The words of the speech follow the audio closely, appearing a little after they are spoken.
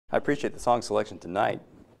I appreciate the song selection tonight.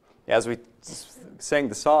 As we sang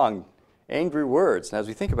the song, Angry Words, and as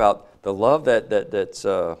we think about the love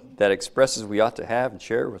that expresses we ought to have and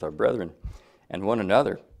share with our brethren and one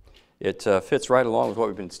another, it fits right along with what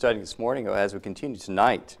we've been studying this morning as we continue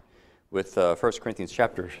tonight with 1 Corinthians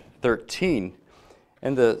chapter 13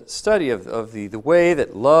 and the study of the way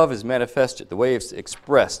that love is manifested, the way it's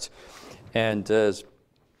expressed. And as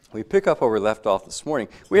we pick up where we left off this morning,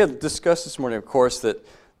 we had discussed this morning, of course, that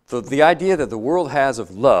the idea that the world has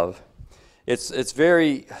of love, it's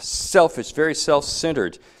very selfish, very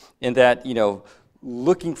self-centered, in that,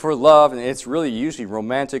 looking for love, and it's really usually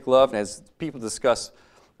romantic love. And as people discuss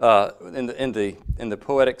in the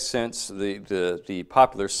poetic sense, the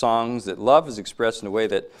popular songs, that love is expressed in a way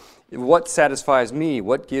that what satisfies me,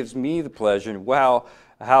 what gives me the pleasure, and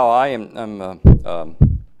how I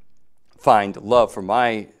find love for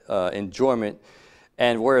my enjoyment.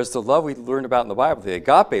 And whereas the love we learned about in the Bible, the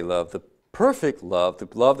agape love, the perfect love, the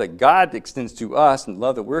love that God extends to us, and the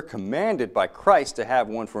love that we're commanded by Christ to have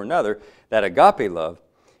one for another, that agape love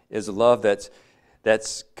is a love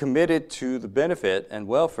that's committed to the benefit and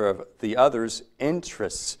welfare of the other's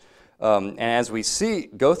interests. And as we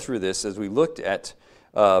go through this, as we looked at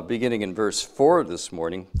beginning in verse 4 this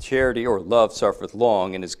morning, charity or love suffereth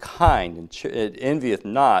long and is kind, and it envieth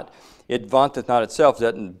not. It vaunteth not itself, it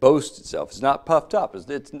doesn't boast itself. It's not puffed up. It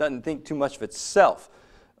doesn't think too much of itself.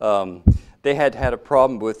 They had a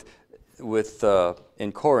problem with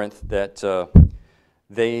in Corinth that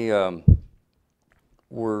they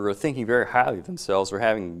were thinking very highly of themselves, or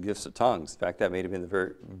having gifts of tongues. In fact, that may have been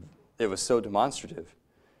it was so demonstrative.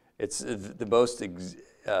 It's the most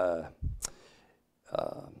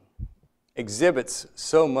exhibits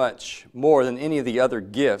so much more than any of the other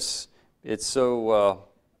gifts. It's so...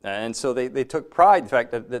 And so they took pride in the fact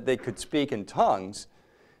that they could speak in tongues,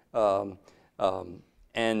 and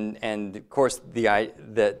of course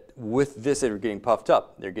that with this they were getting puffed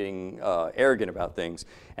up. They're getting arrogant about things.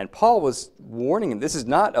 And Paul was warning them, this is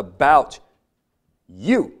not about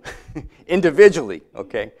you individually,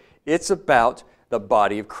 okay? It's about the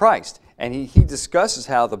body of Christ. And he discusses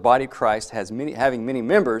how the body of Christ having many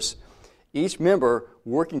members, each member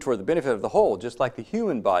working toward the benefit of the whole, just like the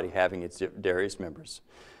human body having its various members.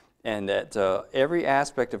 And that every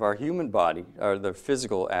aspect of our human body, or the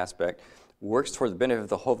physical aspect, works toward the benefit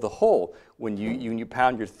of the whole. When you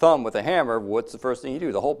pound your thumb with a hammer, what's the first thing you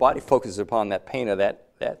do? The whole body focuses upon that pain of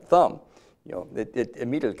that thumb. It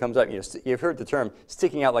immediately comes up. You've heard the term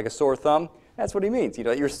sticking out like a sore thumb. That's what he means.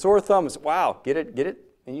 Your sore thumb is, wow, get it,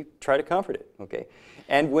 and you try to comfort it. Okay,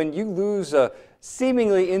 and when you lose a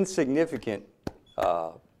seemingly insignificant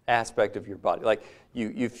aspect of your body, like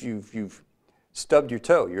you've stubbed your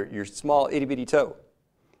toe, your small itty-bitty toe,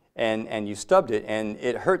 and you stubbed it, and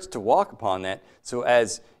it hurts to walk upon that. So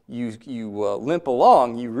as you limp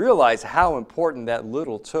along, you realize how important that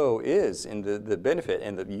little toe is in the benefit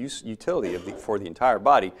and the utility for the entire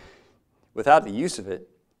body. Without the use of it,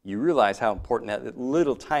 you realize how important that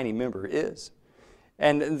little tiny member is.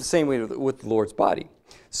 And in the same way with the Lord's body.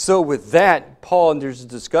 So with that, Paul enters a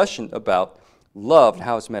discussion about love and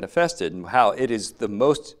how it's manifested, and how it is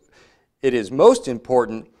most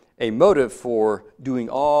important, a motive for doing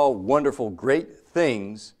all wonderful, great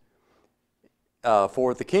things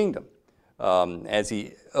for the kingdom. As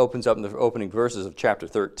he opens up in the opening verses of chapter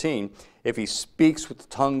 13, if he speaks with the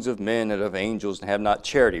tongues of men and of angels and have not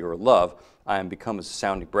charity or love, I am become as a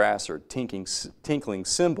sounding brass or tinkling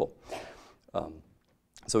cymbal.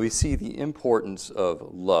 So we see the importance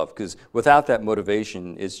of love, because without that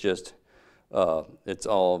motivation, it's just, it's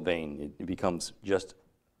all vain. It becomes just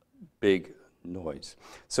big noise.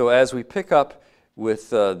 So as we pick up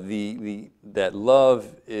with that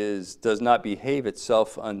love does not behave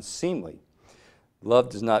itself unseemly. Love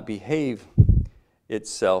does not behave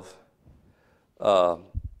itself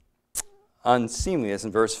unseemly, as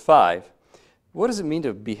in verse 5. What does it mean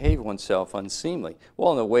to behave oneself unseemly?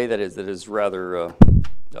 Well, in a way that is rather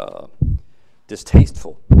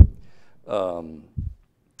distasteful.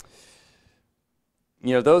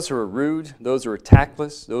 Those who are rude, those who are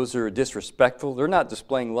tactless, those who are disrespectful, they're not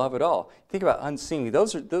displaying love at all. Think about unseemly.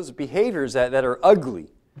 Those are behaviors that are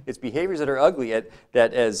ugly. It's behaviors that are ugly,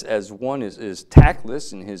 that as one is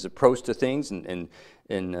tactless in his approach to things and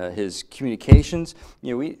in his communications.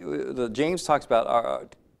 James talks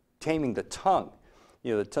about taming the tongue.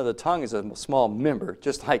 The tongue is a small member,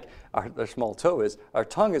 just like our small toe is. Our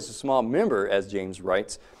tongue is a small member, as James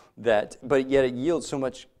writes, but yet it yields so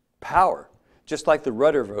much power. Just like the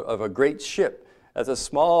rudder of a great ship. That's a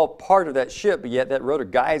small part of that ship, but yet that rudder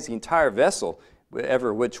guides the entire vessel,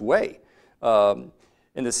 ever which way. In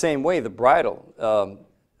the same way, the bridle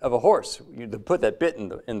of a horse. You put that bit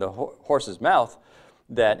in the horse's mouth,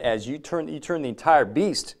 that as you turn the entire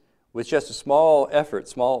beast with just a small effort,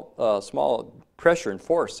 small pressure and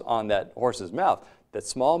force on that horse's mouth. That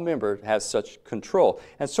small member has such control.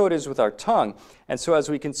 And so it is with our tongue. And so as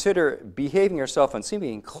we consider behaving ourselves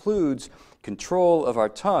unseemly, includes control of our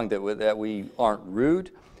tongue, that we aren't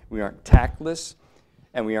rude, we aren't tactless,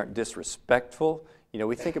 and we aren't disrespectful. You know,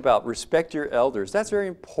 we think about respect your elders. That's very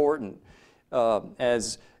important.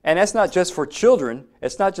 And that's not just for children.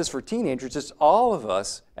 It's not just for teenagers. It's all of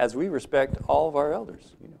us as we respect all of our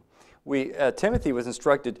elders. You know, Timothy was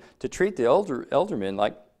instructed to treat the eldermen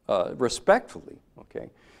like respectfully. Okay,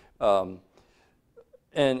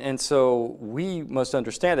 and so we must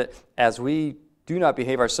understand that as we do not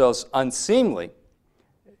behave ourselves unseemly,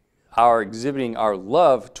 are exhibiting our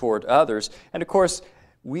love toward others, and of course,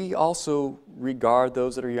 we also regard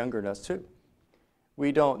those that are younger than us too.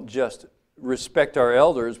 We don't just respect our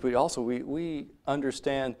elders, but also we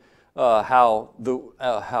understand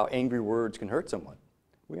how angry words can hurt someone.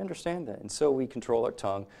 We understand that, and so we control our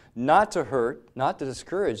tongue, not to hurt, not to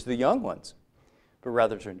discourage the young ones, but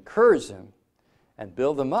rather to encourage them and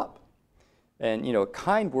build them up. And you know,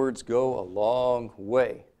 kind words go a long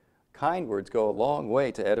way. Kind words go a long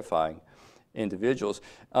way to edifying individuals.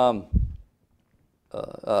 To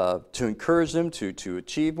encourage them to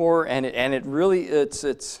achieve more, and it really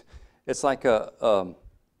it's like a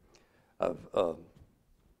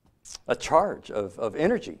charge of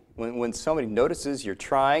energy. When somebody notices you're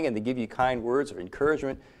trying and they give you kind words of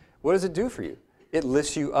encouragement, what does it do for you? It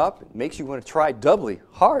lifts you up. It makes you want to try doubly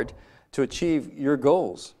hard to achieve your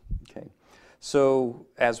goals. Okay. So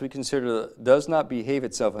as we consider does not behave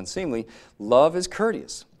itself unseemly, love is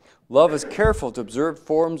courteous. Love is careful to observe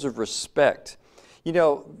forms of respect. You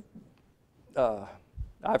know,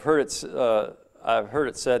 I've heard it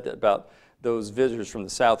said that about those visitors from the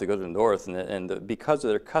south that go to the north, because of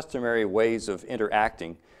their customary ways of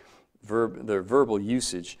interacting, their verbal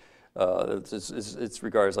usage, it's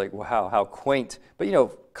regarded as like, wow, how quaint. But you know,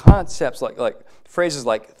 concepts like phrases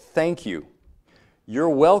like thank you, you're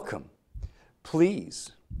welcome,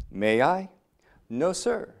 please, may I, no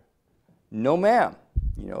sir, no ma'am,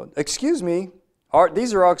 you know, excuse me.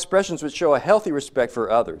 These are all expressions which show a healthy respect for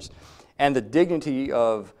others and the dignity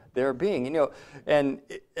of their being. You know, and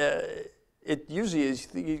it usually is,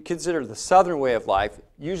 you consider the Southern way of life,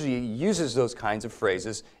 usually uses those kinds of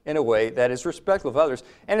phrases in a way that is respectful of others,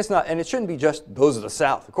 and it's not, and it shouldn't be just those of the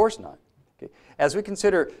South, of course not. Okay. As we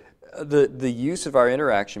consider the use of our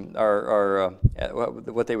interaction,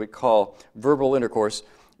 what they would call verbal intercourse,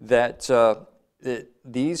 that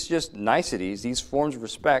these just niceties, these forms of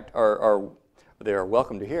respect they are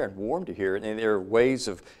welcome to hear and warm to hear, and they're ways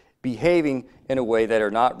of behaving in a way that are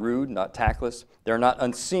not rude, not tactless. They're not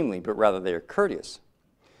unseemly, but rather they are courteous.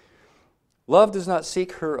 Love does not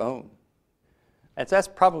seek her own. And that's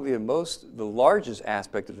probably the largest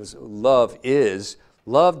aspect of this. Love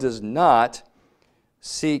does not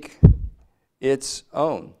seek its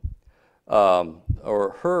own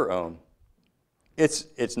or her own.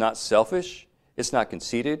 It's not selfish. It's not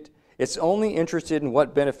conceited. It's only interested in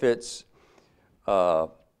what benefits the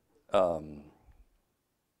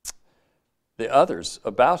others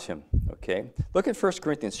about him. Okay, look at 1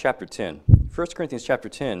 Corinthians chapter 10. 1 Corinthians chapter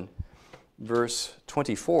 10, verse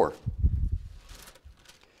 24.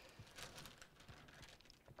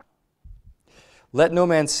 Let no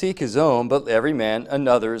man seek his own, but every man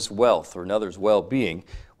another's wealth or another's well-being.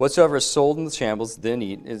 Whatsoever is sold in the shambles, then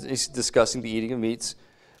eat. He's discussing the eating of meats.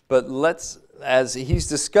 But as he's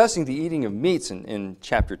discussing the eating of meats in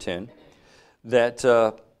chapter 10, that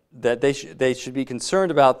they should be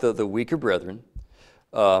concerned about the weaker brethren.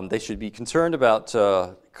 They should be concerned about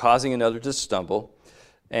causing another to stumble.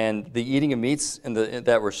 And the eating of meats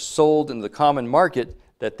that were sold in the common market,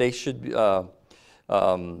 that they should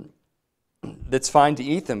that's fine to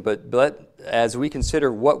eat them, but as we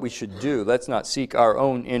consider what we should do, let's not seek our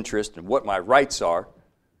own interest and what my rights are.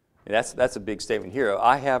 And that's a big statement here.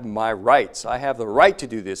 I have my rights. I have the right to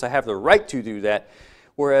do this. I have the right to do that.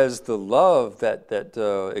 Whereas the love that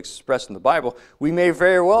expressed in the Bible, we may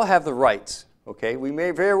very well have the rights. Okay, we may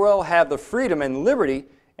very well have the freedom and liberty,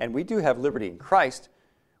 and we do have liberty in Christ.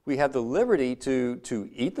 We have the liberty to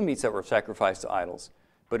eat the meats that were sacrificed to idols.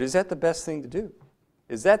 But is that the best thing to do?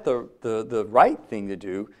 Is that the right thing to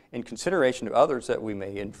do in consideration of others that we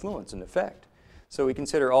may influence and affect? So we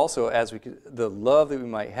consider also, the love that we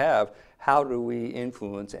might have, how do we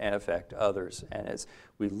influence and affect others? And as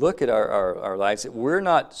we look at our lives, we're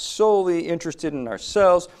not solely interested in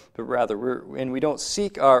ourselves, but rather we don't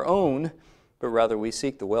seek our own, but rather we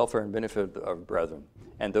seek the welfare and benefit of our brethren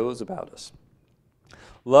and those about us.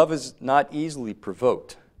 Love is not easily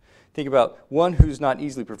provoked. Think about one who's not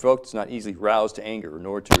easily provoked is not easily roused to anger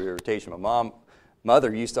nor to irritation. My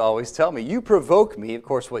mother used to always tell me, you provoke me. Of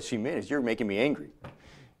course, what she meant is you're making me angry.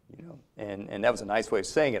 You know, and that was a nice way of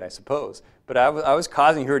saying it, I suppose. But I was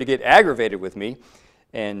causing her to get aggravated with me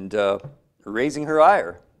and raising her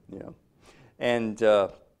ire. You know, and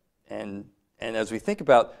as we think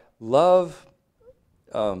about love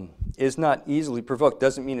is not easily provoked,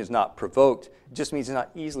 doesn't mean it's not provoked. It just means it's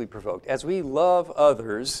not easily provoked. As we love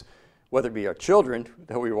others, whether it be our children,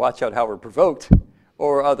 that we watch out how we're provoked,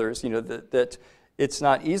 or others, you know, that it's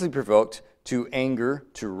not easily provoked to anger,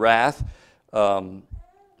 to wrath. And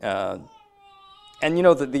you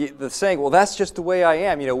know, the saying, well, that's just the way I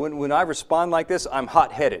am. You know, when I respond like this, I'm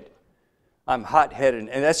hot-headed. I'm hot-headed,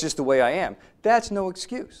 and that's just the way I am. That's no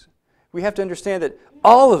excuse. We have to understand that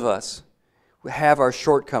all of us have our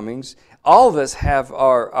shortcomings. All of us have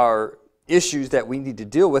our issues that we need to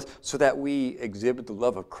deal with so that we exhibit the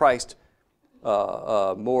love of Christ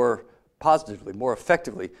more positively, more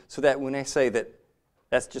effectively, so that when I say that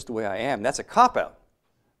that's just the way I am, that's a cop-out.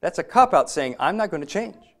 That's a cop-out saying, I'm not going to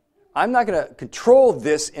change. I'm not going to control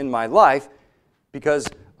this in my life because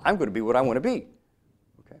I'm going to be what I want to be.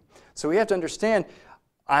 Okay? So we have to understand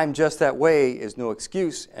I'm just that way is no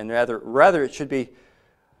excuse, and rather it should be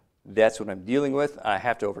that's what I'm dealing with. I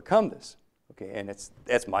have to overcome this. Okay? And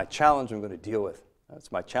that's my challenge I'm going to deal with.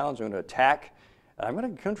 That's my challenge I'm going to attack, and I'm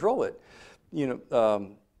going to control it. You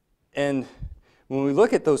know, and when we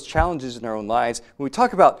look at those challenges in our own lives, when we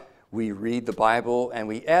talk about we read the Bible and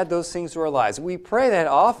we add those things to our lives, we pray that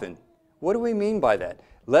often. What do we mean by that?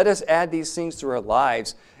 Let us add these things to our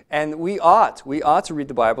lives, and we ought to read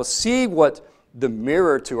the Bible, see what the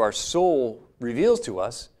mirror to our soul reveals to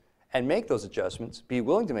us, and make those adjustments, be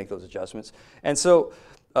willing to make those adjustments. And so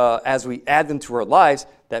as we add them to our lives,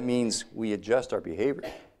 that means we adjust our behavior.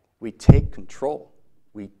 We take control.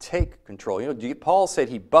 We take control. You know, Paul said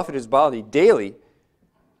he buffeted his body daily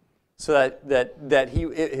so that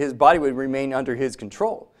his body would remain under his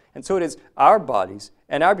control. And so it is our bodies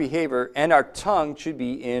and our behavior and our tongue should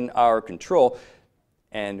be in our control,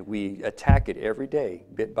 and we attack it every day,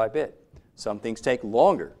 bit by bit. Some things take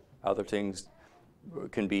longer. Other things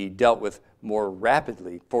can be dealt with more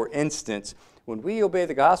rapidly. For instance, when we obey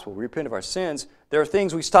the gospel, we repent of our sins, there are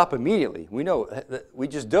things we stop immediately. We know that we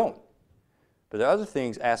just don't. But there are other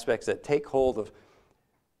things, aspects that take hold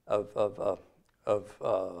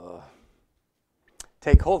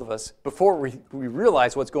take hold of us before we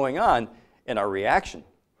realize what's going on in our reaction.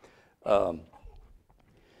 And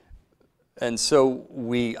so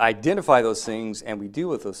we identify those things and we deal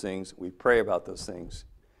with those things. We pray about those things.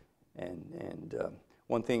 And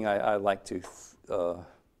one thing I like to,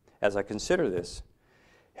 as I consider this,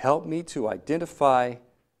 help me to identify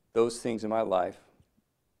those things in my life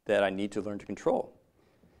that I need to learn to control.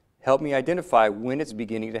 Help me identify when it's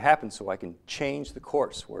beginning to happen so I can change the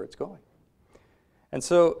course where it's going. And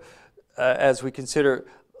so as we consider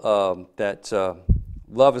that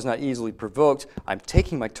love is not easily provoked, I'm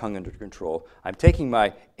taking my tongue under control. I'm taking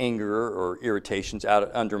my anger or irritations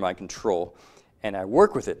under my control, and I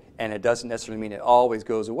work with it. And it doesn't necessarily mean it always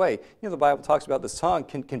goes away. You know, the Bible talks about this tongue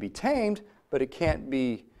can be tamed, but it can't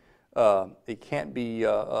be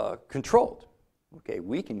controlled. Okay,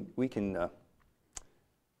 we can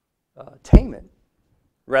tame it,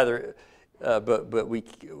 rather, but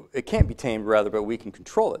it can't be tamed, rather, but we can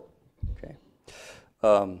control it. Okay.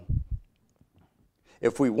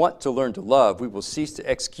 If we want to learn to love, we will cease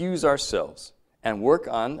to excuse ourselves and work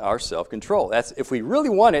on our self-control. That's if we really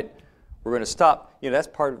want it, we're going to stop. You know,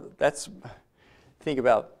 think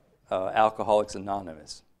about Alcoholics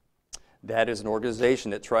Anonymous. That is an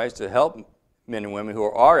organization that tries to help men and women who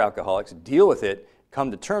are alcoholics deal with it, come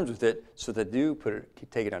to terms with it, so that they do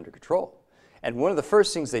take it under control. And one of the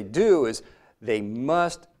first things they do is they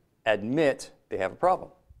must admit they have a problem.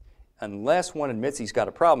 Unless one admits he's got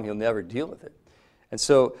a problem, he'll never deal with it. And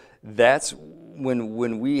so that's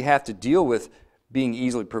when we have to deal with being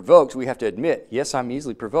easily provoked, we have to admit, yes, I'm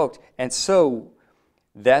easily provoked. And so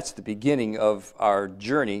that's the beginning of our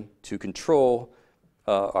journey to control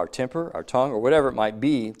our temper, our tongue, or whatever it might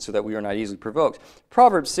be, so that we are not easily provoked.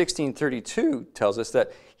 Proverbs 16:32 tells us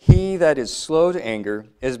that he that is slow to anger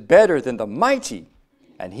is better than the mighty,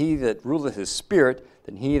 and he that ruleth his spirit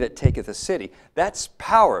than he that taketh a city. That's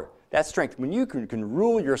power, that's strength. When you can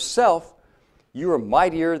rule yourself, you are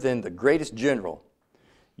mightier than the greatest general.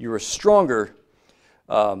 You are stronger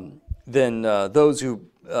than those who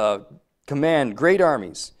command great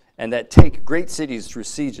armies and that take great cities through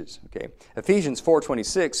sieges. Okay. Ephesians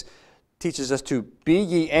 4:26 teaches us to be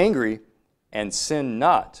ye angry and sin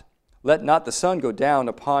not. Let not the sun go down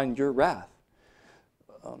upon your wrath.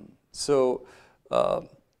 So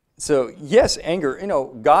yes,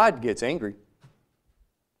 anger, God gets angry.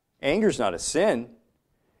 Anger's not a sin.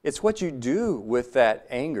 It's what you do with that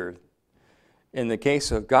anger. In the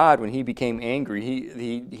case of God, when he became angry,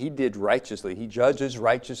 he did righteously. He judges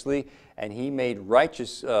righteously, and he made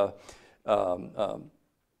righteous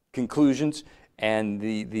conclusions,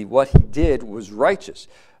 and what he did was righteous.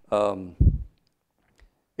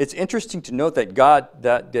 It's interesting to note that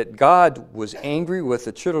God was angry with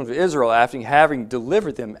the children of Israel after having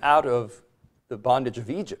delivered them out of the bondage of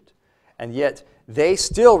Egypt. And yet they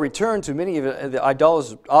still returned to many of the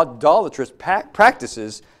idolatrous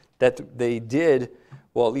practices that they did,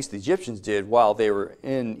 well, at least the Egyptians did, while they were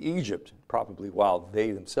in Egypt, probably while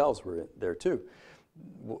they themselves were there too.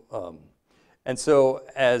 And so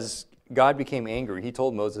as God became angry, he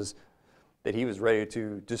told Moses that he was ready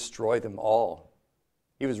to destroy them all.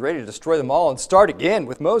 He was ready to destroy them all and start again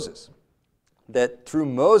with Moses. That through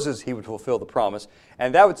Moses he would fulfill the promise,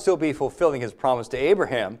 and that would still be fulfilling his promise to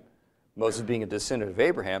Abraham, Moses being a descendant of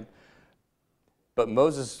Abraham. But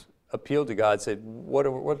Moses appealed to God and said,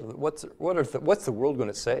 what's the world going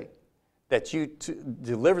to say? That you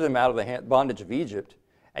delivered them out of the bondage of Egypt,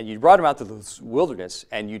 and you brought them out to the wilderness,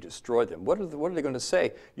 and you destroyed them. What are they going to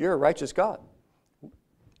say? You're a righteous God.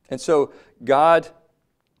 And so God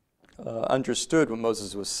understood what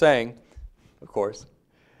Moses was saying, of course,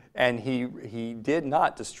 and he did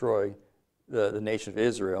not destroy the nation of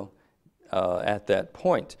Israel at that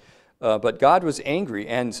point. But God was angry,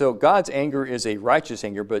 and so God's anger is a righteous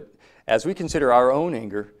anger, but as we consider our own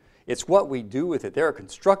anger, it's what we do with it. There are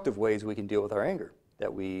constructive ways we can deal with our anger,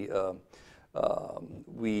 that we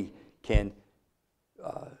can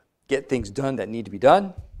get things done that need to be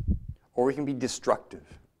done, or we can be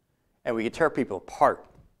destructive, and we can tear people apart,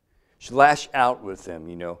 lash out with them,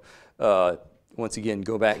 once again,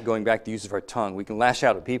 going back to the use of our tongue. We can lash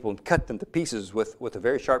out at people and cut them to pieces with a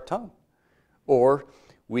very sharp tongue. Or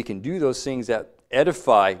we can do those things that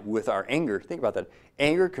edify with our anger. Think about that.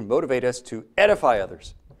 Anger can motivate us to edify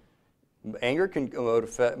others. Anger can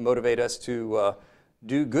motivate us to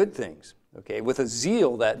do good things, okay, with a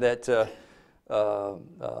zeal with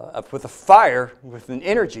a fire, with an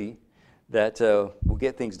energy that will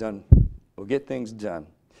get things done. Will get things done.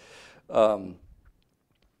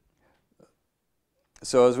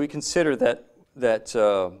 So as we consider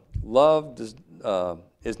that love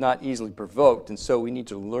is not easily provoked, and so we need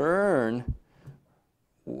to learn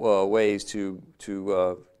ways to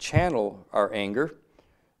channel our anger,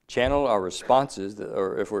 channel our responses,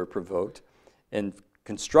 or if we're provoked, in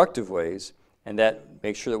constructive ways, and that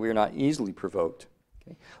makes sure that we are not easily provoked.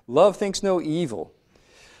 Okay? Love thinks no evil.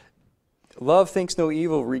 Love thinks no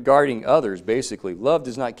evil regarding others, basically. Love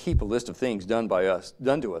does not keep a list of things done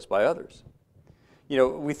to us by others.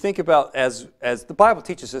 We think about, as the Bible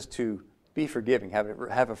teaches us to be forgiving,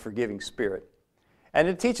 have a forgiving spirit. And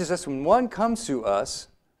it teaches us when one comes to us,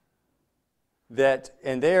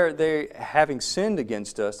 and they having sinned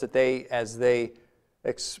against us, that as they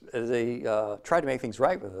try to make things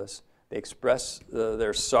right with us, they express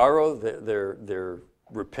their sorrow, their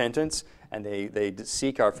repentance, and they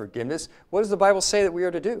seek our forgiveness. What does the Bible say that we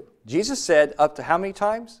are to do? Jesus said up to how many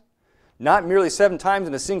times? Not merely 7 times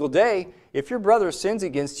in a single day. If your brother sins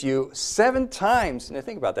against you 7 times, and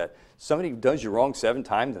think about that, somebody does you wrong 7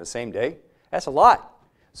 times in the same day, that's a lot.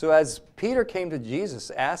 So as Peter came to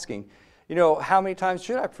Jesus asking, how many times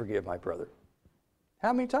should I forgive my brother?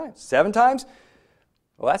 How many times? 7 times?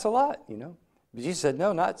 Well, that's a lot, But Jesus said,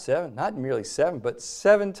 no, not 7, not merely 7, but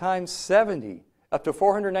 7 times 70, up to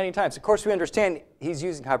 490 times. Of course, we understand he's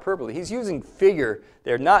using hyperbole. He's using figure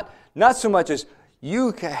there, not so much as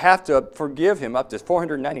you have to forgive him up to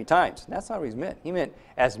 490 times. That's not what he meant. He meant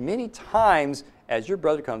as many times as your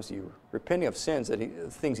brother comes to you, repenting of sins,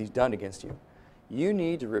 things he's done against you. You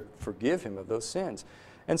need to forgive him of those sins.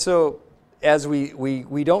 And so as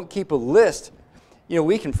we don't keep a list,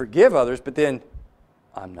 we can forgive others, but then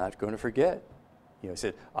I'm not going to forget. He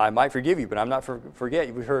said, I might forgive you, but I'm not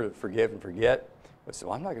forget. We've heard of forgive and forget.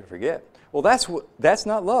 So I'm not going to forget. Well, that's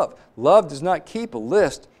not love. Love does not keep a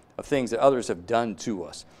list of things that others have done to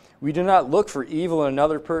us. We do not look for evil in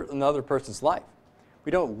another person's life.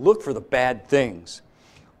 We don't look for the bad things.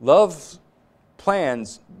 Love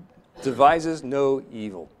plans, devises no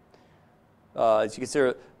evil. As you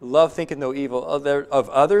consider, love thinketh no evil of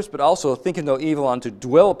others, but also thinketh no evil on to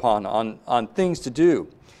dwell upon, on things to do.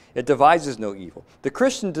 It devises no evil. The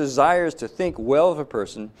Christian desires to think well of a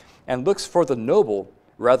person and looks for the noble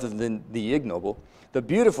rather than the ignoble, the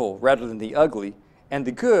beautiful rather than the ugly, and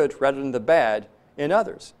the good rather than the bad in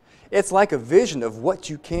others. It's like a vision of what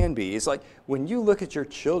you can be. It's like when you look at your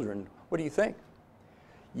children, what do you think?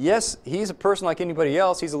 Yes, he's a person like anybody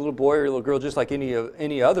else. He's a little boy or a little girl just like any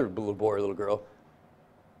other little boy or little girl.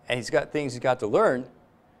 And he's got things he's got to learn.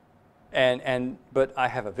 But I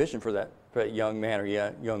have a vision for that young man or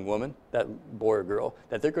young woman, that boy or girl,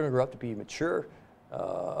 that they're going to grow up to be mature,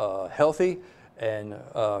 healthy, and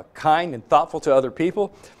kind and thoughtful to other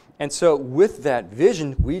people. And so with that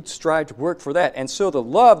vision, we strive to work for that. And so the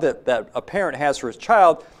love that a parent has for his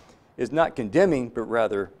child is not condemning, but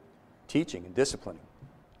rather teaching and disciplining.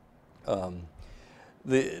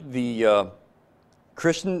 The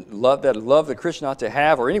Christian love, that love the Christian ought to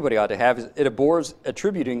have, or anybody ought to have, is it abhors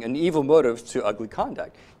attributing an evil motive to ugly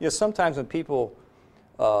conduct. You know, sometimes when people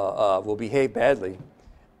will behave badly,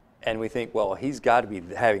 and we think, well, he's got to be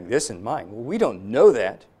having this in mind. Well, we don't know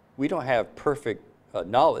that. We don't have perfect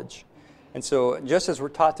knowledge. And so just as we're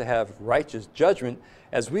taught to have righteous judgment,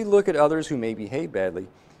 as we look at others who may behave badly,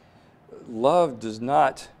 love does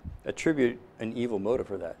not attribute an evil motive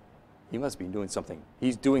for that. He must be doing something.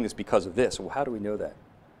 He's doing this because of this. Well, how do we know that?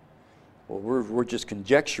 Well, we're just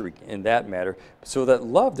conjecturing in that matter. So that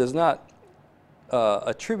love does not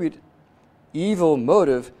attribute evil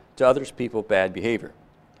motive to others' people's bad behavior.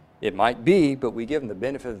 It might be, but we give them the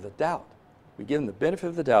benefit of the doubt. We give them the benefit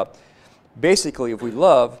of the doubt. Basically, if we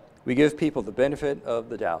love, we give people the benefit of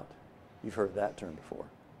the doubt. You've heard that term before.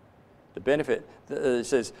 The benefit, it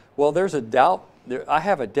says, well, there's a doubt. I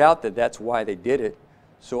have a doubt that that's why they did it.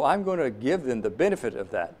 So I'm going to give them the benefit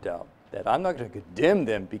of that doubt, that I'm not going to condemn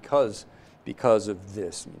them because of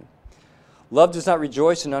this. Love does not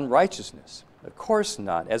rejoice in unrighteousness. Of course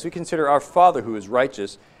not. As we consider our Father who is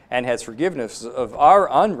righteous and has forgiven us of our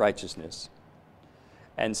unrighteousness,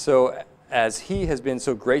 and so as He has been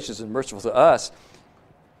so gracious and merciful to us,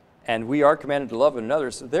 and we are commanded to love one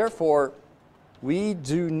another, so therefore we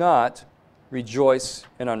do not rejoice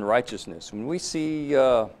in unrighteousness. When we see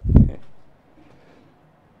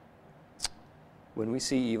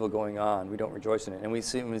evil going on, we don't rejoice in it. And when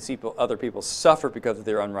we see other people suffer because of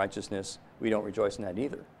their unrighteousness, we don't rejoice in that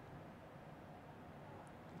either.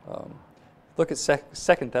 Look at 2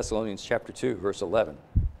 Thessalonians chapter 2, verse 11.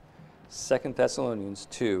 2 Thessalonians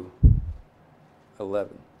 2,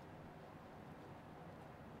 11.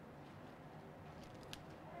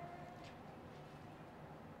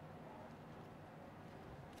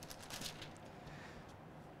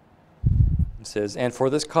 It says, and for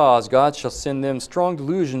this cause God shall send them strong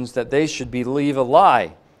delusions that they should believe a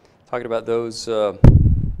lie. Talking about those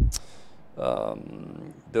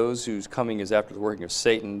whose coming is after the working of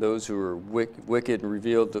Satan, those who are wicked and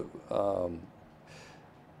revealed.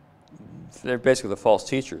 They're basically the false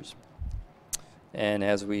teachers. And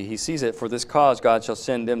as he sees it, for this cause God shall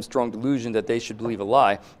send them strong delusion that they should believe a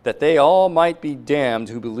lie, that they all might be damned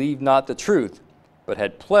who believe not the truth, but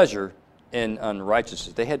had pleasure in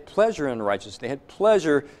unrighteousness. They had pleasure in unrighteousness. They had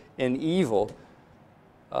pleasure in evil.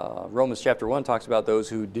 Romans chapter 1 talks about those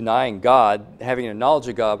who denying God, having a knowledge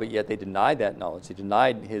of God, but yet they denied that knowledge. They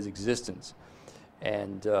denied His existence.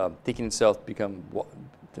 And thinking themselves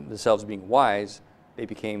being wise, they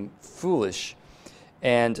became foolish.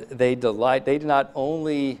 And they not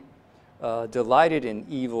only delighted in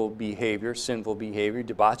evil behavior, sinful behavior,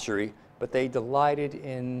 debauchery, but they delighted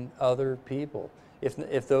in other people.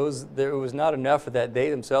 If there was not enough that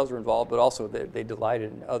they themselves were involved, but also they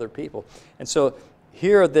delighted in other people. And so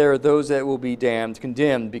here there are those that will be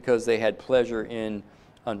condemned because they had pleasure in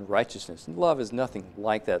unrighteousness. And love is nothing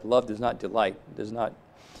like that. Love does not delight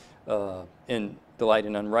in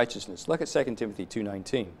unrighteousness. Look at 2 Timothy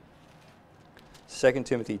 2:19. 2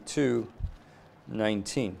 Timothy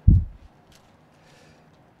 2:19.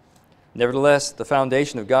 Nevertheless, the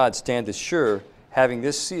foundation of God standeth sure, having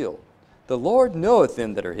this seal. The Lord knoweth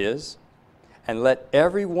them that are His, and let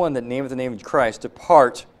every one that nameth the name of Christ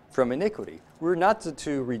depart from iniquity. We're not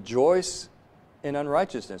to rejoice in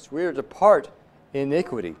unrighteousness. We are to depart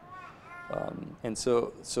iniquity. And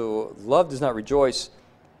so love does not rejoice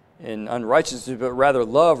in unrighteousness, but rather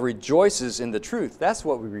love rejoices in the truth. That's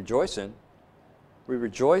what we rejoice in. We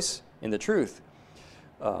rejoice in the truth.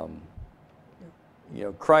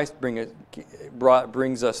 Christ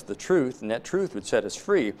brings us the truth, and that truth would set us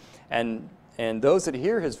free. And those that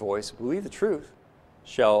hear His voice, believe the truth,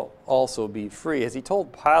 shall also be free. As He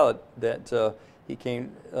told Pilate that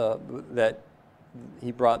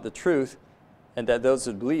He brought the truth, and that those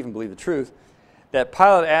that believe the truth, that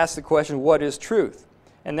Pilate asked the question, "What is truth?"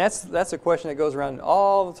 And that's a question that goes around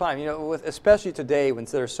all the time. Especially today when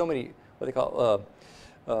there are so many what they call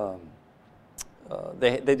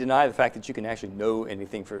they deny the fact that you can actually know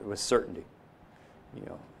anything with certainty.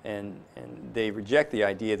 and they reject the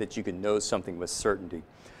idea that you can know something with certainty.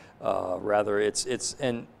 Rather,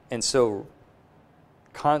 so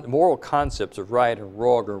moral concepts of right and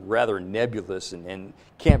wrong are rather nebulous and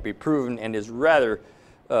can't be proven, and is rather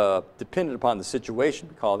dependent upon the situation.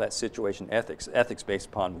 We call that situation ethics based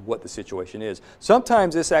upon what the situation is.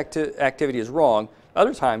 Sometimes this activity is wrong,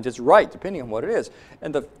 other times it's right, depending on what it is.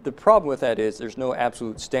 And the problem with that is there's no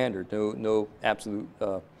absolute standard, no absolute.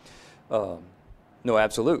 No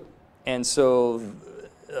absolute. And so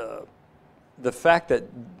the fact that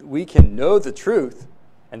we can know the truth,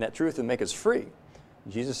 and that truth will make us free.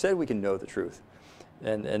 Jesus said we can know the truth.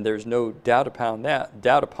 And there's no doubt upon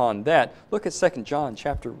that. Look at 2 John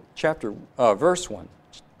verse 1.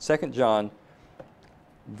 2 John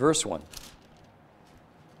verse 1.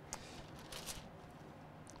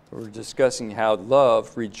 We're discussing how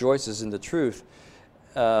love rejoices in the truth.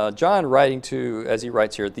 John writing to, as he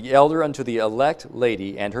writes here, the elder unto the elect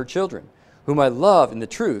lady and her children, whom I love in the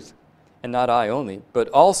truth, and not I only, but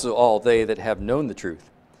also all they that have known the truth.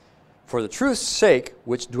 For the truth's sake,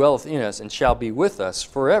 which dwelleth in us, and shall be with us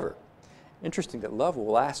forever. Interesting that love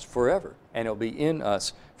will last forever, and it'll be in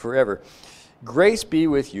us forever. Grace be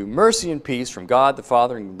with you, mercy and peace from God the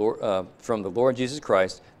Father, and from the Lord Jesus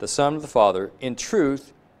Christ, the Son of the Father, in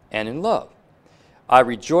truth and in love. I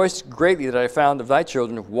rejoiced greatly that I found of thy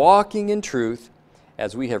children walking in truth,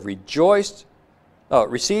 as we have received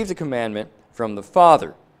the commandment from the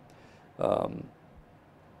Father.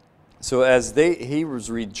 So as he was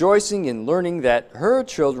rejoicing in learning that her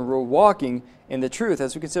children were walking in the truth,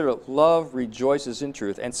 as we consider love rejoices in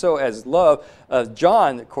truth. And so as love,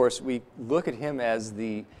 John, of course, we look at him as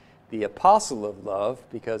the apostle of love,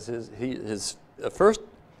 because his first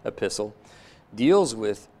epistle deals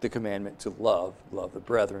with the commandment to love the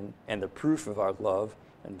brethren, and the proof of our love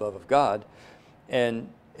and love of God. And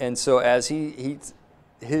so as his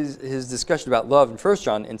discussion about love in 1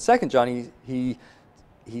 John, in 2 John, he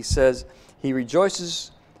says, he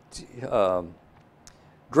rejoices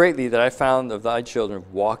greatly that I found of thy children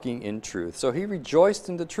walking in truth. So he rejoiced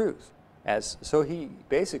in the truth. So he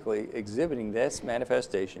basically exhibiting this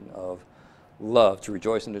manifestation of love, to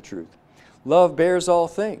rejoice in the truth. Love bears all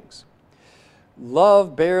things.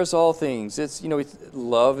 Love bears all things.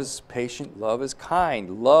 Love is patient. Love is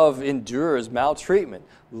kind. Love endures maltreatment.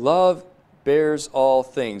 Love bears all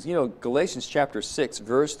things. Galatians chapter 6,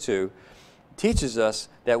 verse 2 teaches us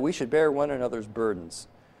that we should bear one another's burdens.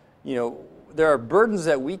 There are burdens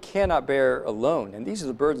that we cannot bear alone, and these are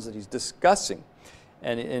the burdens that he's discussing.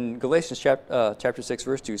 And in Galatians chapter 6,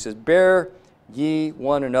 verse 2, he says, bear ye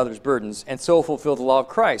one another's burdens, and so fulfill the law of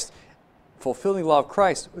Christ. Fulfilling the law of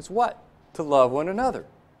Christ is what? To love one another.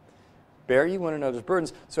 Bear ye one another's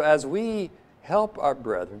burdens. So as we help our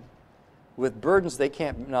brethren with burdens they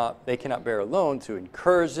cannot bear alone, to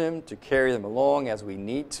encourage them, to carry them along as we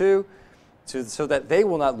need to, so that they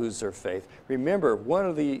will not lose their faith. Remember, one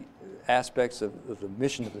of the aspects of the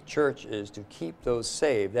mission of the church is to keep those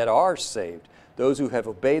saved, that are saved, those who have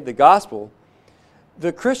obeyed the gospel.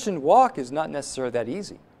 The Christian walk is not necessarily that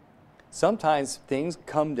easy. Sometimes things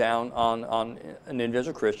come down on an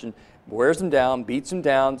individual Christian, wears them down, beats them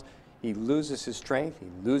down. He loses his strength, he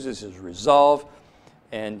loses his resolve,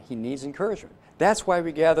 and he needs encouragement. That's why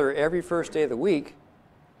we gather every first day of the week,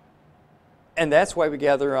 and that's why we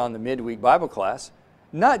gather on the midweek Bible class,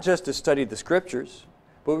 not just to study the scriptures,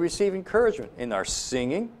 but we receive encouragement in our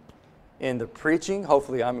singing, in the preaching.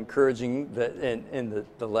 Hopefully I'm encouraging in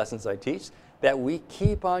the lessons I teach, that we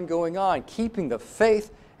keep on going on, keeping the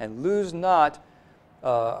faith, and lose not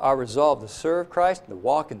our resolve to serve Christ and to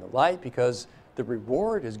walk in the light, because the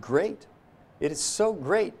reward is great. It is so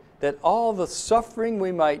great that all the suffering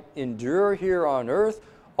we might endure here on earth,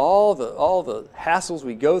 all the hassles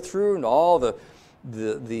we go through, and all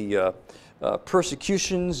the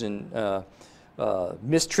persecutions and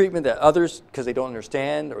mistreatment that others, because they don't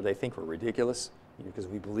understand or they think we're ridiculous, because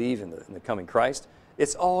we believe in the coming Christ,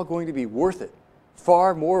 it's all going to be worth it.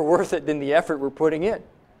 Far more worth it than the effort we're putting in.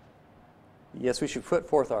 Yes, we should put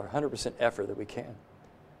forth our 100% effort that we can.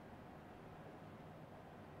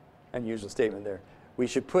 Unusual statement there. We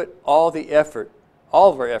should put all of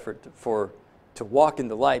our effort to walk in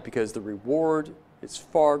the light, because the reward is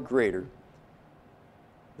far greater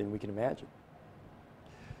than we can imagine.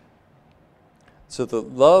 So the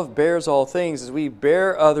love bears all things. As we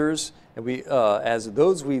bear others, and as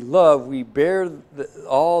those we love, we bear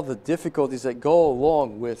all the difficulties that go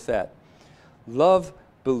along with that. Love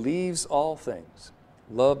believes all things.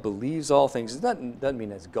 Love believes all things. It doesn't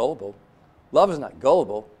mean it's gullible. Love is not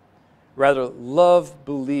gullible. Rather, love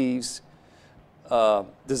believes,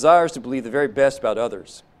 desires to believe the very best about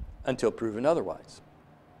others until proven otherwise.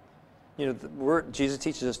 Jesus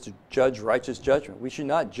teaches us to judge righteous judgment. We should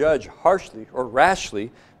not judge harshly or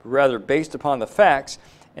rashly, but rather based upon the facts.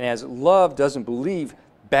 And as love doesn't believe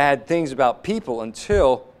bad things about people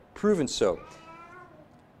until proven so.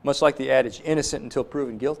 Much like the adage, innocent until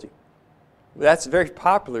proven guilty. That's very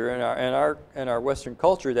popular in our Western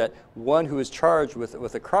culture, that one who is charged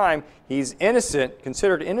with a crime, he's innocent,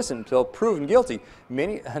 considered innocent until proven guilty.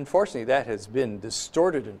 Unfortunately, that has been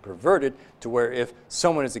distorted and perverted to where if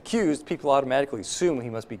someone is accused, people automatically assume he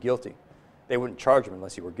must be guilty. They wouldn't charge him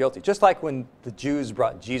unless he were guilty. Just like when the Jews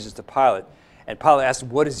brought Jesus to Pilate, and Pilate asked him,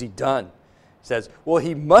 "What has he done?" He says, "Well,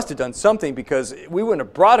 he must have done something, because we wouldn't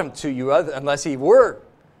have brought him to you unless he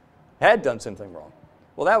had done something wrong."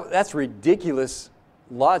 Well, that's ridiculous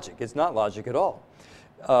logic. It's not logic at all.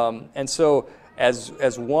 And so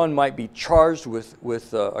as one might be charged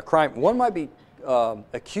with a crime, one might be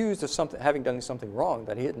accused of having done something wrong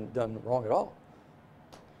that he hadn't done wrong at all.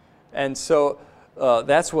 And so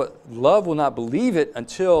that's what love will not believe it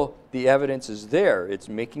until the evidence is there. It's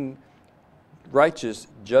making righteous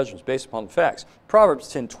judgments based upon the facts. Proverbs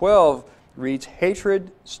 10:12 reads,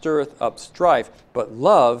 "Hatred stirreth up strife, but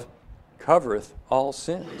love covereth all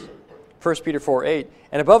sins." 1 Peter 4:8,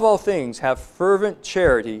 "And above all things have fervent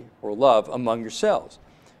charity," or love, "among yourselves.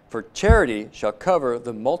 For charity shall cover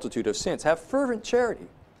the multitude of sins." Have fervent charity.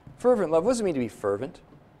 Fervent love. What does it mean to be fervent?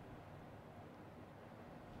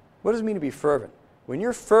 What does it mean to be fervent? When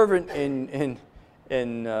you're fervent in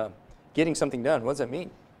getting something done, what does that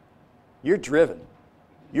mean? You're driven.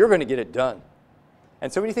 You're going to get it done.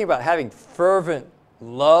 And so when you think about having fervent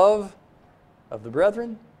love of the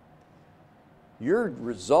brethren, you're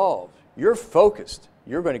resolved, you're focused,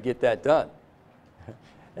 you're going to get that done.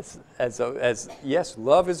 Yes,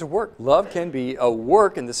 love is a work. Love can be a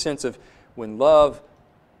work in the sense of when love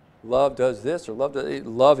does this, or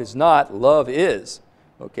love is not, love is.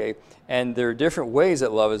 Okay? And there are different ways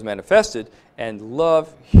that love is manifested, and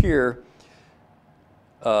love here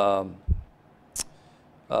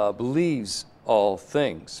believes all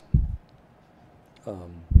things.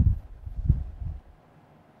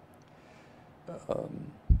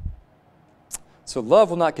 So love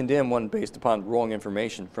will not condemn one based upon wrong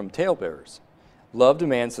information from talebearers. Love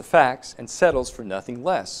demands the facts and settles for nothing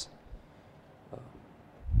less.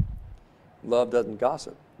 Love doesn't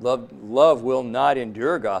gossip. Love will not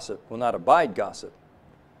endure gossip, will not abide gossip.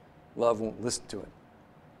 Love won't listen to it.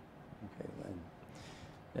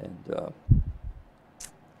 Okay,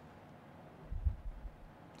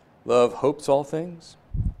 love hopes all things.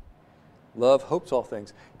 Love hopes all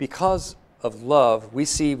things. Because of love, we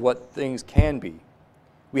see what things can be.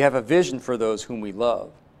 We have a vision for those whom we love.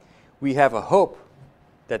 We have a hope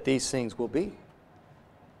that these things will be.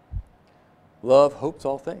 Love hopes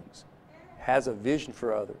all things. Has a vision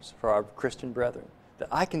for others, for our Christian brethren. That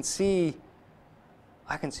I can see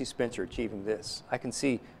Spencer achieving this. I can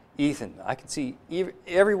see Ethan. I can see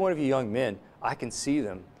every one of you young men. I can see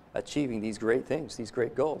them achieving these great things, these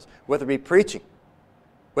great goals. Whether it be preaching,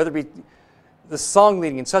 whether it be the song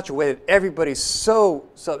leading in such a way that everybody's so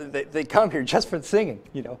they come here just for the singing.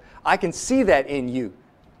 I can see that in you.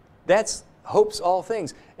 That's hopes all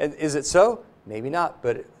things. And is it so? Maybe not,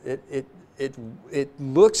 but it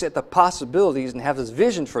looks at the possibilities and has this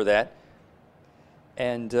vision for that,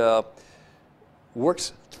 and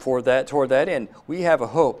works toward that end. We have a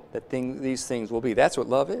hope that these things will be. That's what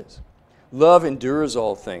love is. Love endures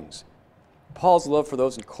all things. Paul's love for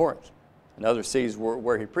those in Corinth and other cities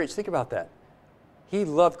where he preached. Think about that. He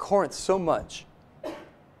loved Corinth so much.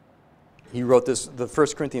 He wrote the 1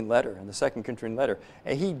 Corinthian letter and the 2 Corinthian letter.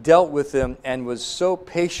 And he dealt with them and was so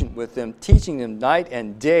patient with them, teaching them night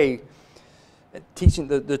and day, teaching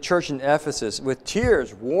the church in Ephesus with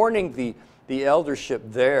tears, warning the eldership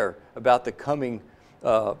there about the coming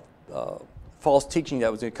false teaching that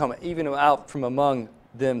was going to come even out from among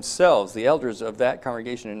themselves, the elders of that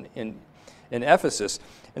congregation in Ephesus.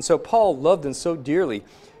 And so Paul loved them so dearly.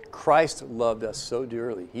 Christ loved us so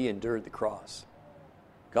dearly. He endured the cross.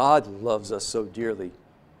 God loves us so dearly.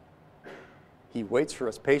 He waits for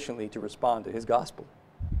us patiently to respond to His gospel.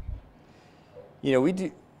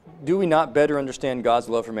 Do we not better understand God's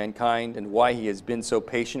love for mankind and why He has been so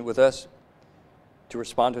patient with us to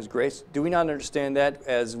respond to His grace? Do we not understand that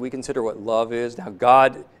as we consider what love is? Now,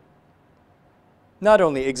 God not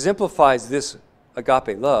only exemplifies this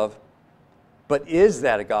agape love, but is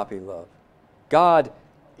that agape love. God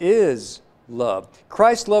is love.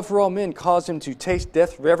 Christ's love for all men caused Him to taste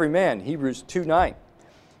death for every man. Hebrews 2:9.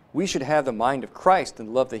 We should have the mind of Christ and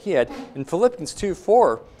the love that He had. In Philippians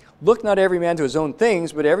 2:4, look not every man to his own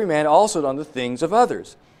things, but every man also on the things of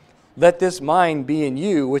others. let this mind be in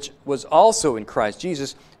you, which was also in Christ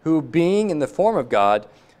Jesus, who being in the form of God,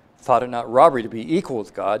 thought it not robbery to be equal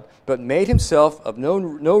with God, but made himself of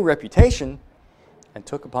no reputation, and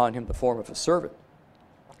took upon him the form of a servant,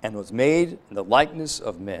 and was made in the likeness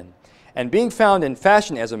of men. And being found in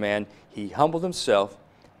fashion as a man, he humbled himself,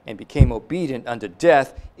 and became obedient unto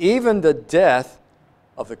death, even the death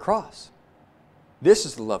of the cross. This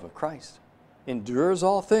is the love of Christ. Endures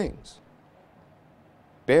all things,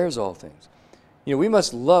 bears all things. You know, we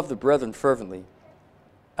must love the brethren fervently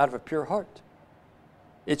out of a pure heart.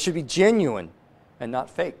 It should be genuine and not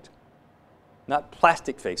faked. Not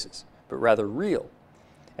plastic faces, but rather real.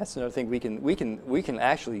 That's another thing. We can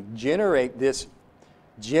actually generate this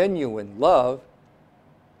genuine love,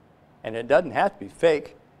 and it doesn't have to be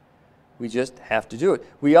fake. We just have to do it.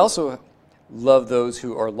 We also love those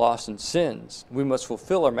who are lost in sins. We must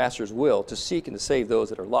fulfill our Master's will to seek and to save those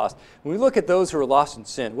that are lost. When we look at those who are lost in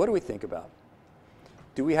sin, what do we think about?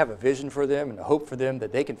 Do we have a vision for them and a hope for them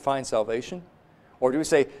that they can find salvation? Or do we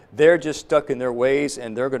say they're just stuck in their ways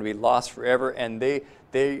and they're going to be lost forever, and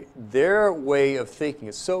their way of thinking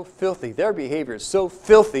is so filthy, their behavior is so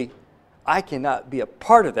filthy, I cannot be a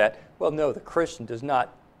part of that? Well, no, the Christian does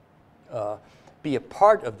not be a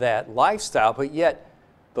part of that lifestyle, but yet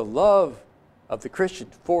the love of the Christian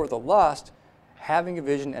for the lost, having a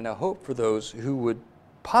vision and a hope for those who would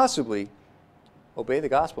possibly obey the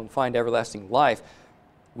gospel and find everlasting life.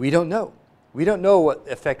 We don't know. We don't know what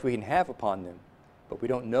effect we can have upon them, but we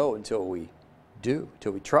don't know until we do,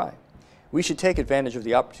 until we try. We should take advantage of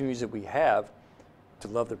the opportunities that we have to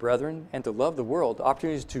love the brethren and to love the world,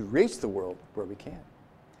 opportunities to reach the world where we can.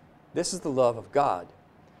 This is the love of God.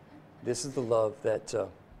 This is the love that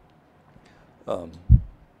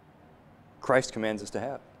Christ commands us to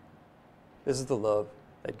have. This is the love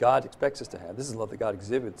that God expects us to have. This is the love that God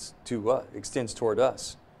exhibits to us, extends toward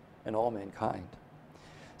us and all mankind.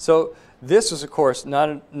 So this is, of course, not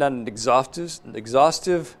an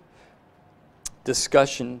exhaustive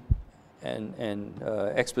discussion and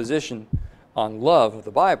exposition on love of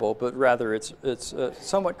the Bible, but rather it's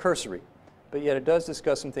somewhat cursory. But yet it does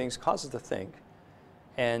discuss some things, causes us to think,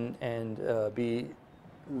 and be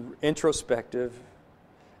introspective,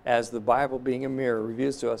 as the Bible, being a mirror,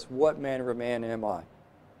 reveals to us, what manner of man am I?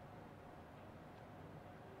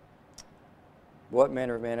 What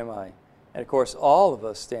manner of man am I? And of course, all of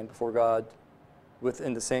us stand before God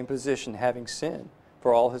within the same position, having sinned.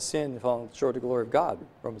 For all has sinned and fallen short of the glory of God,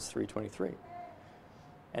 Romans 3:23.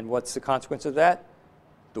 And what's the consequence of that?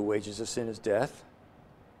 The wages of sin is death,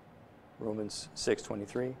 Romans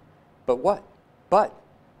 6:23. But what? But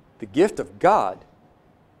the gift of God,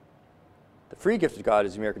 the free gift of God,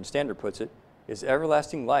 as the American Standard puts it, is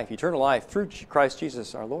everlasting life, eternal life through Christ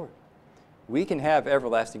Jesus our Lord. We can have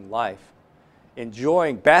everlasting life,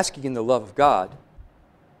 enjoying, basking in the love of God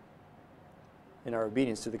in our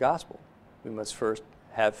obedience to the gospel. We must first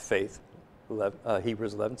have faith,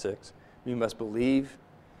 Hebrews 11:6. We must believe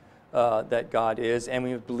that God is, and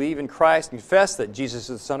we must believe in Christ and confess that Jesus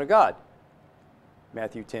is the Son of God,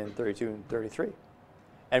 Matthew 10:32 and 33.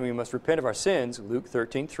 And we must repent of our sins, Luke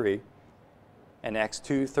 13:3, and Acts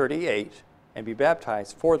 2:38, and be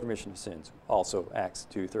baptized for the remission of sins, also Acts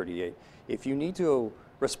 2:38. If you need to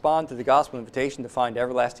respond to the gospel invitation to find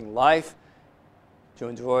everlasting life, to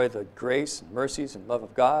enjoy the grace and mercies and love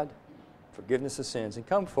of God, forgiveness of sins, and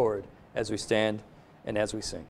come forward as we stand and as we sing.